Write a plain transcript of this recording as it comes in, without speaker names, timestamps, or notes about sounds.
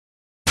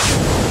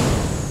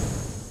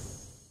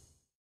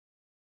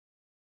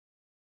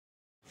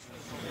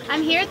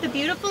I'm here at the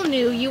beautiful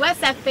new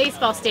USF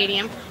Baseball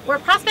Stadium, where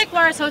Prospect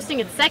Wire is hosting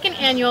its second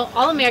annual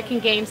All-American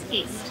Games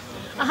East.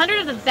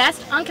 100 of the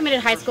best uncommitted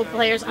high school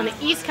players on the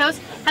East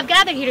Coast have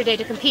gathered here today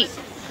to compete.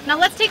 Now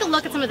let's take a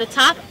look at some of the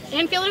top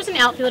infielders and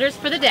outfielders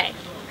for the day.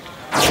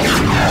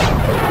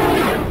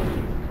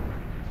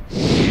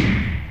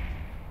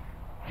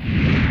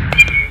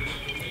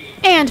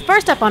 And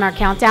first up on our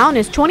countdown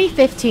is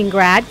 2015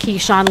 grad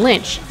Keyshawn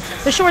Lynch.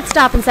 The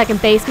shortstop and second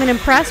baseman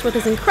impressed with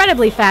his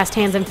incredibly fast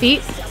hands and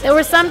feet that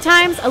were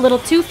sometimes a little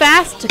too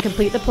fast to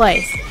complete the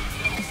plays.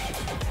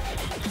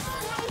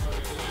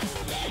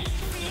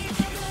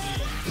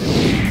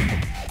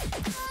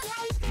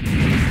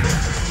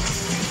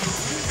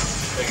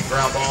 Taking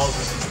ground balls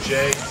is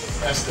Jay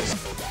Estes.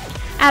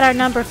 At our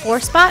number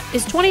 4 spot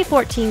is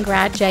 2014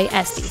 grad Jay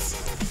Estes.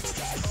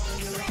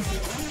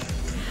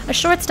 A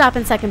shortstop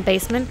and second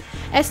baseman,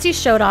 Estes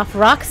showed off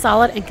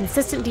rock-solid and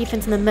consistent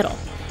defense in the middle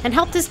and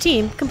helped his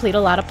team complete a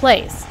lot of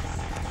plays.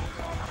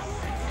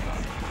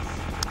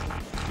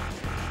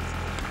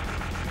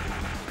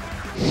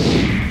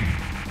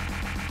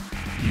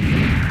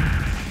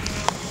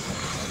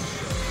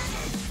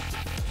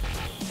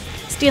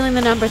 Stealing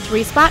the number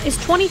 3 spot is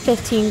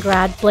 2015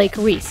 grad Blake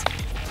Reese.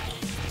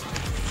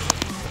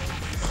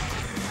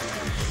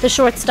 The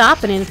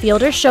shortstop and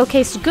infielder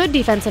showcased good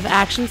defensive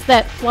actions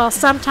that, while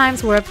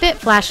sometimes were a bit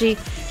flashy,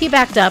 he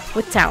backed up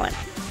with talent.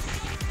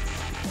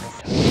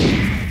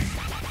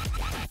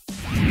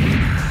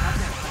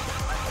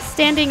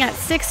 Standing at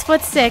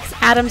 6'6",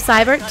 Adam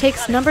Seibert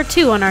takes number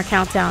 2 on our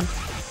countdown,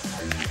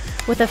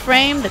 with a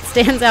frame that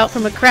stands out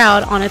from a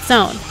crowd on its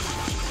own.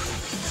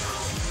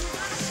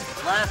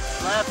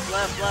 Left.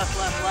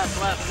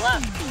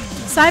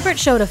 Seibert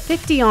showed a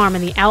 50 arm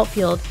in the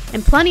outfield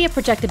and plenty of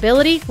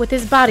projectability with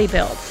his body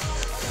build.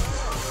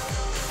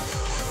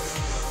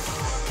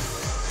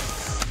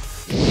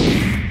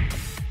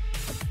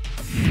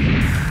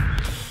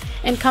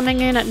 And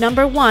coming in at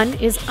number 1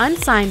 is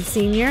unsigned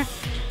senior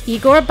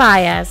Igor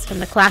Baez from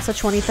the class of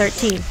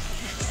 2013.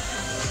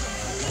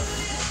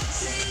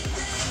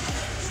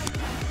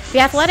 The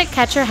athletic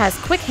catcher has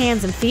quick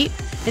hands and feet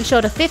and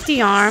showed a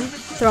 50 arm,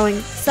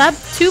 throwing sub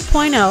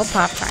 2.0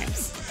 pop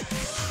times.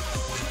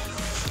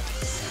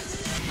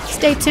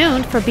 Stay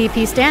tuned for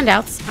BP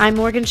Standouts. I'm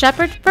Morgan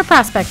Shepard for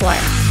Prospect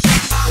Wire.